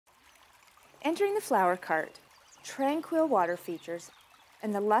Entering the flower cart, tranquil water features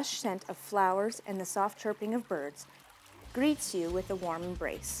and the lush scent of flowers and the soft chirping of birds greets you with a warm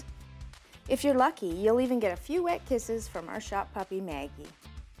embrace. If you're lucky, you'll even get a few wet kisses from our shop puppy, Maggie.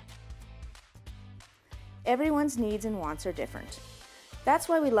 Everyone's needs and wants are different. That's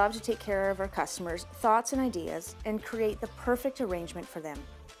why we love to take care of our customers' thoughts and ideas and create the perfect arrangement for them.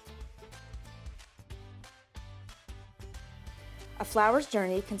 A flower's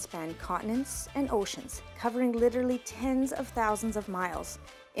journey can span continents and oceans, covering literally tens of thousands of miles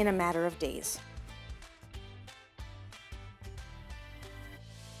in a matter of days.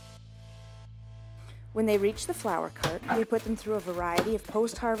 When they reach the flower cart, we put them through a variety of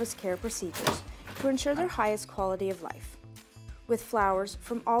post-harvest care procedures to ensure their highest quality of life, with flowers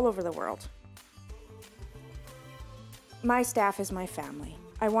from all over the world. My staff is my family.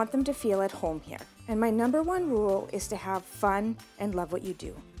 I want them to feel at home here, and my #1 rule is to have fun and love what you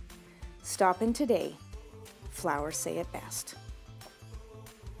do. Stop in today. Flowers say it best.